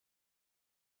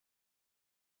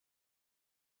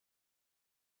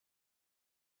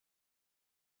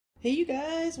Hey you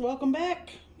guys, welcome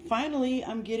back. Finally,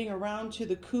 I'm getting around to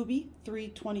the Kubey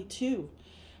 322.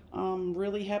 I'm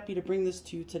really happy to bring this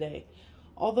to you today.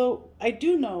 Although I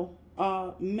do know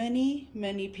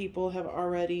many people have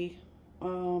already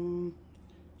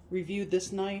reviewed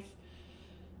this knife.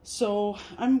 So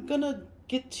I'm gonna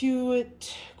get to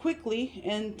it quickly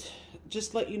and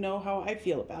just let you know how I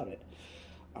feel about it.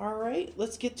 All right,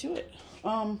 let's get to it.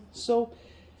 So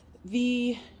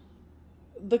the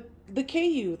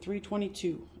KU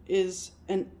 322 is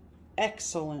an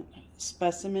excellent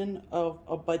specimen of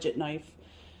a budget knife.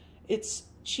 It's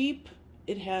cheap.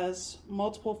 It has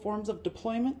multiple forms of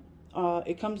deployment.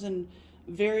 It comes in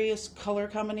various color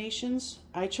combinations.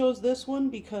 I chose this one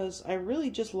because I really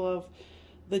just love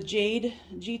the Jade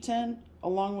G10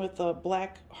 along with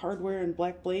black hardware and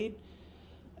black blade.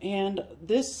 And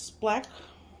this black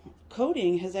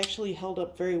coating has actually held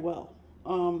up very well.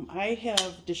 I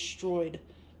have destroyed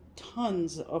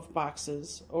tons of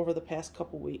boxes over the past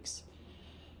couple weeks,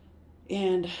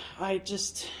 and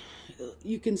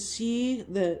you can see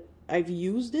that I've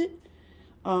used it,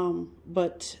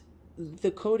 but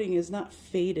the coating is not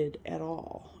faded at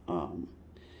all.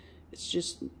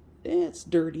 It's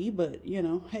dirty, but you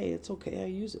know, hey, it's okay, I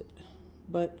use it.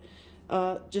 But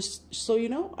just so you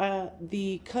know,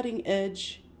 the cutting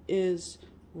edge is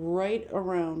right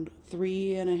around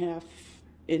 3.5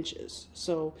 inches,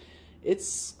 so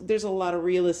there's a lot of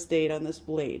real estate on this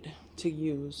blade to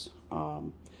use.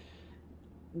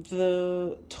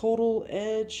 The total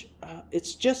edge,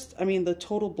 the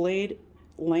total blade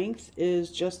length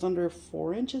is just under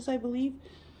 4 inches, I believe,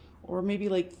 or maybe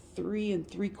like 3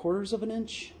 3/4 of an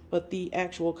inch, but the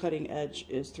actual cutting edge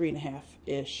is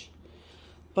 3.5-ish.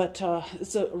 But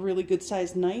it's a really good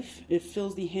sized knife. It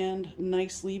fills the hand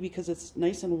nicely because it's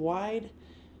nice and wide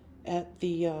at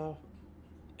the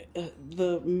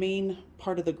main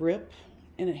part of the grip,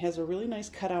 and it has a really nice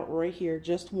cutout right here,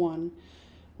 just one,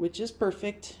 which is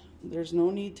perfect. There's no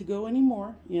need to go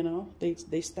anymore, you know.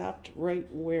 They stopped right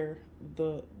where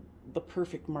the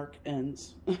perfect mark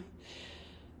ends.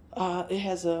 It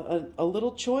has a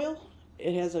little choil.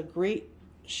 It has a great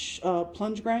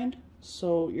plunge grind,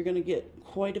 so you're gonna get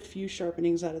quite a few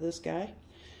sharpenings out of this guy.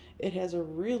 It has a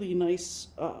really nice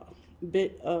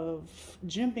bit of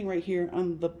jimping right here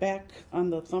on the back on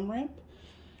the thumb ramp,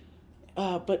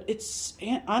 but it's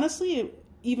honestly,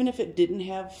 even if it didn't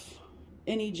have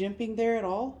any jimping there at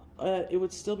all, it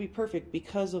would still be perfect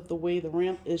because of the way the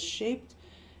ramp is shaped.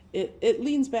 It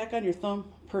leans back on your thumb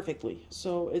perfectly,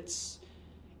 so it's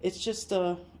just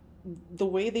the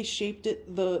way they shaped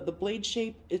it, the blade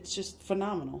shape, it's just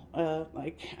phenomenal.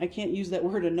 I can't use that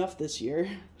word enough this year.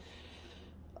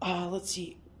 Let's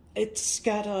see. It's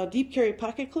got a deep carry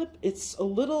pocket clip. It's a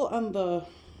little on the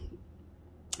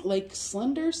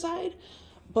slender side,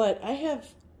 but I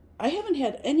haven't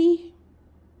had any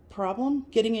problem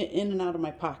getting it in and out of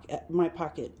my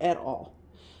pocket at all.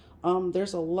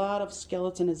 There's a lot of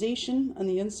skeletonization on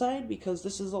the inside because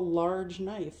this is a large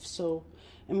knife. So,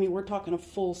 I mean, we're talking a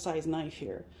full-size knife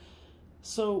here.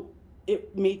 So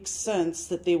it makes sense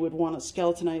that they would want to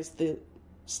skeletonize the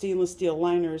stainless steel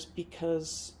liners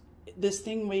because this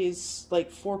thing weighs like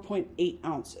 4.8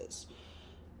 ounces.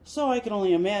 So I can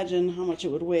only imagine how much it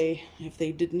would weigh if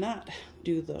they did not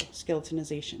do the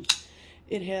skeletonization.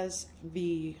 It has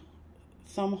the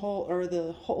thumb hole, or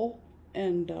the hole,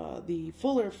 and the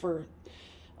fuller for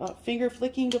finger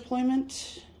flicking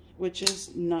deployment, which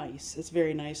is nice. It's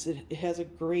very nice. It has a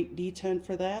great detent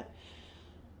for that.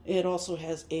 It also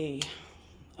has a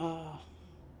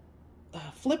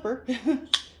flipper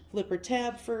flipper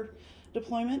tab for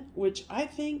deployment, which I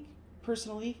think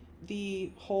personally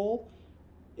the hole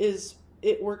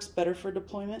works better for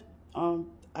deployment.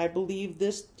 I believe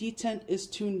this detent is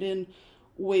tuned in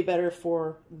way better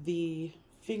for the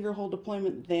finger hole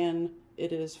deployment than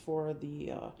it is for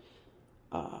the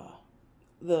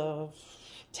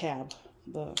tab,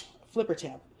 the flipper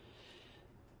tab.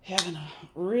 Having a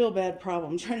real bad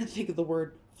problem trying to think of the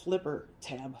word flipper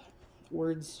tab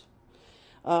words.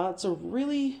 It's a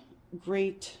really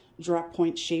great drop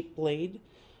point shaped blade.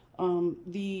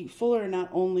 The fuller, not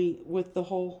only with the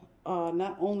hole,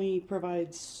 not only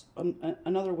provides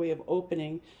another way of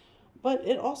opening, but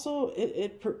it also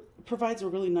provides a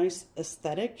really nice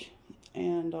aesthetic,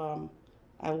 and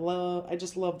I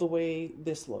just love the way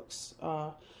this looks.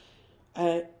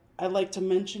 I like to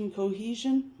mention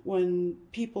cohesion when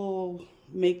people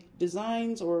make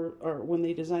designs or when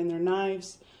they design their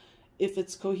knives. If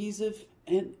it's cohesive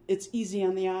and it's easy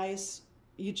on the eyes,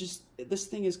 this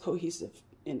thing is cohesive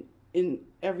in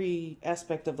every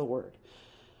aspect of the word.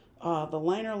 The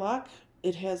liner lock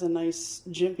it has a nice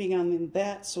jimping on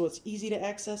that, so it's easy to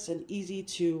access and easy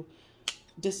to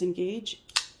disengage.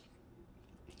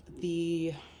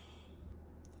 The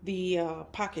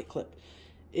pocket clip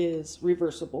is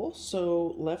reversible,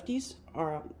 so lefties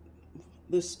are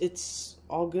it's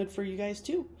all good for you guys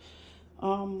too.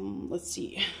 Let's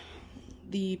see,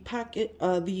 the pocket,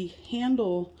 the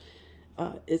handle,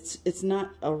 it's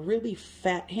not a really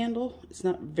fat handle. It's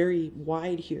not very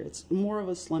wide here. It's more of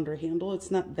a slender handle.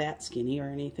 It's not that skinny or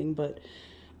anything, but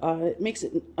it makes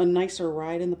it a nicer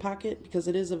ride in the pocket because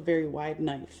it is a very wide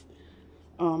knife.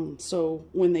 So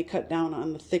when they cut down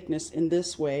on the thickness in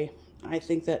this way, I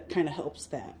think that kind of helps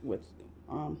that with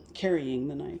carrying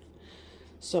the knife.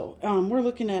 So we're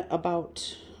looking at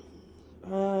about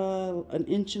an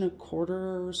inch and a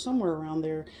quarter or somewhere around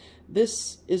there.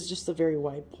 This is just a very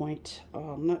wide point.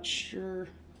 I'm not sure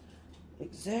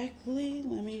exactly.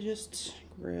 Let me just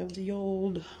grab the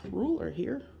old ruler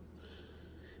here.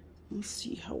 Let's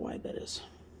see how wide that is.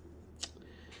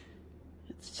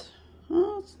 It's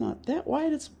not that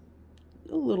wide. It's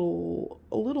a little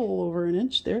over an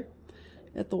inch there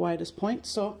at the widest point,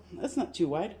 so that's not too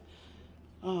wide.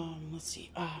 Let's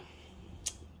see.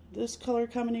 This color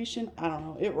combination, I don't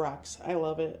know. It rocks. I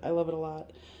love it. I love it a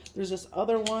lot. There's this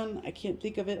other one. I can't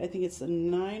think of it. I think it's the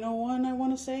 901, I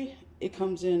want to say. It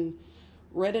comes in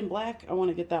red and black. I want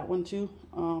to get that one too.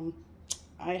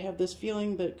 I have this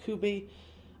feeling that Kubey,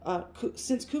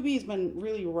 since Kubey's been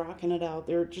really rocking it out,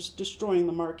 they're just destroying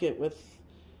the market with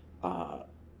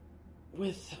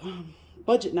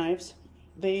budget knives.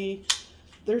 They're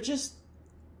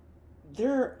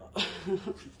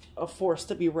a force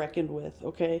to be reckoned with.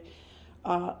 Okay,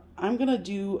 I'm gonna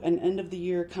do an end of the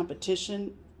year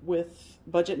competition with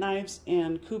budget knives,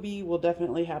 and Kubey will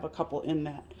definitely have a couple in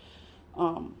that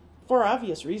for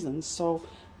obvious reasons. So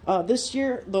this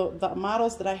year the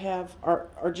models that I have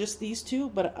are just these two,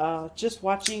 but just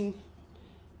watching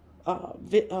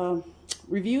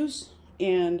reviews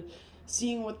and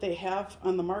seeing what they have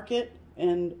on the market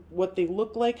and what they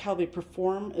look like, how they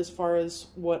perform as far as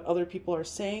what other people are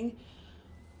saying,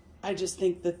 I just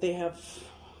think that they have,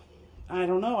 I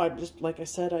don't know, like I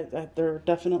said, they're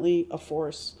definitely a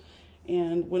force.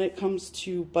 And when it comes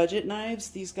to budget knives,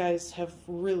 these guys have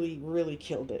really, really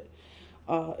killed it,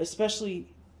 especially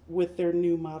with their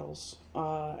new models.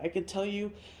 I can tell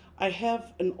you, I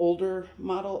have an older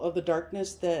model of the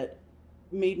Darkness that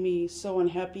made me so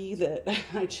unhappy that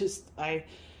I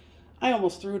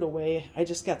almost threw it away. I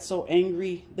just got so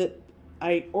angry that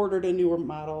I ordered a newer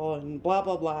model and blah,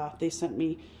 blah, blah. They sent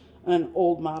me an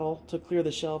old model to clear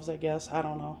the shelves, I guess. I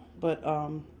don't know. But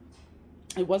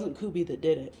it wasn't Kubey that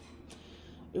did it.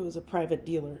 It was a private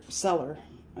seller.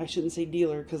 I shouldn't say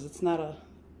dealer because it's not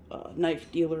a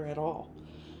knife dealer at all.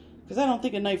 Because I don't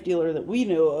think a knife dealer that we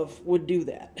know of would do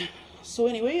that. So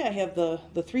anyway, I have the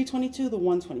 322, the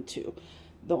 122.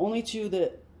 The only two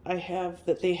that I have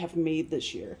that they have made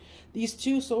this year. These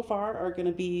two so far are going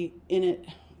to be in it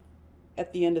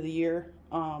at the end of the year.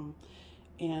 And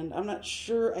I'm not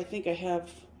sure. I think I have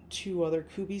two other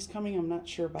Kubeys coming. I'm not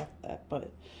sure about that,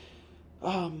 but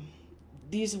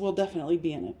these will definitely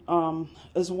be in it.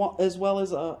 As well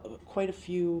as quite a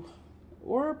few,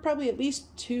 or probably at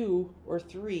least 2 or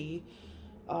 3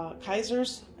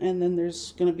 Kaisers, and then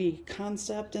there's going to be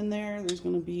Concept in there. There's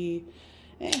going to be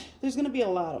a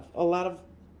lot of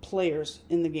players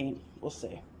in the game, we'll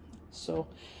say. So,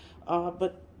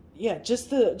 but yeah, just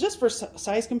for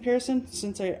size comparison,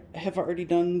 since I have already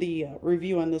done the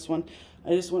review on this one, I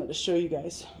just wanted to show you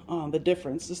guys the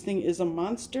difference. This thing is a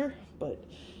monster, but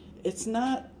it's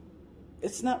not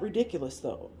ridiculous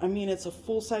though. I mean, it's a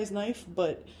full-size knife,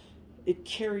 but it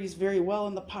carries very well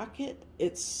in the pocket.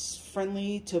 It's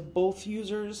friendly to both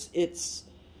users. It's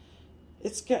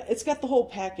got the whole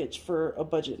package for a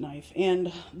budget knife,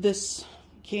 and this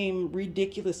came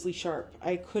ridiculously sharp.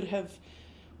 I could have,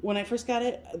 when I first got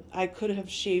it, I could have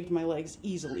shaved my legs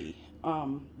easily.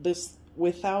 This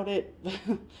without it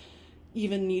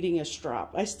even needing a strap.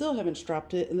 I still haven't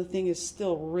strapped it, and the thing is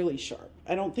still really sharp.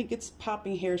 I don't think it's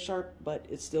popping hair sharp, but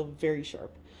it's still very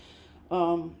sharp.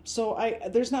 So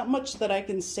there's not much that I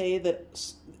can say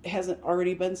that hasn't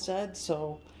already been said.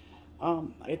 So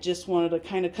I just wanted to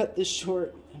kind of cut this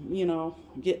short, you know,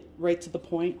 get right to the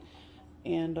point,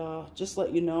 and just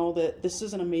let you know that this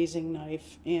is an amazing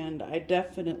knife, and I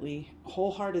definitely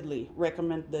wholeheartedly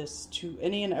recommend this to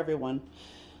any and everyone.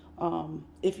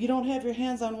 If you don't have your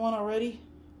hands on one already,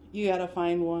 you gotta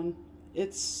find one.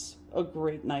 It's a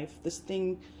great knife. This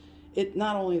thing, it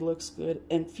not only looks good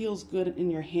and feels good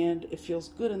in your hand, it feels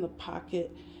good in the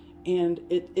pocket, and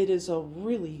it is a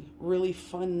really, really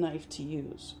fun knife to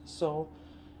use. So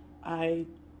I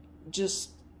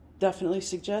just definitely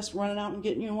suggest running out and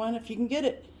getting you one if you can get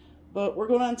it. But we're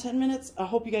going on 10 minutes. I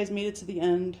hope you guys made it to the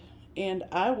end, and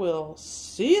I will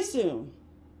see you soon.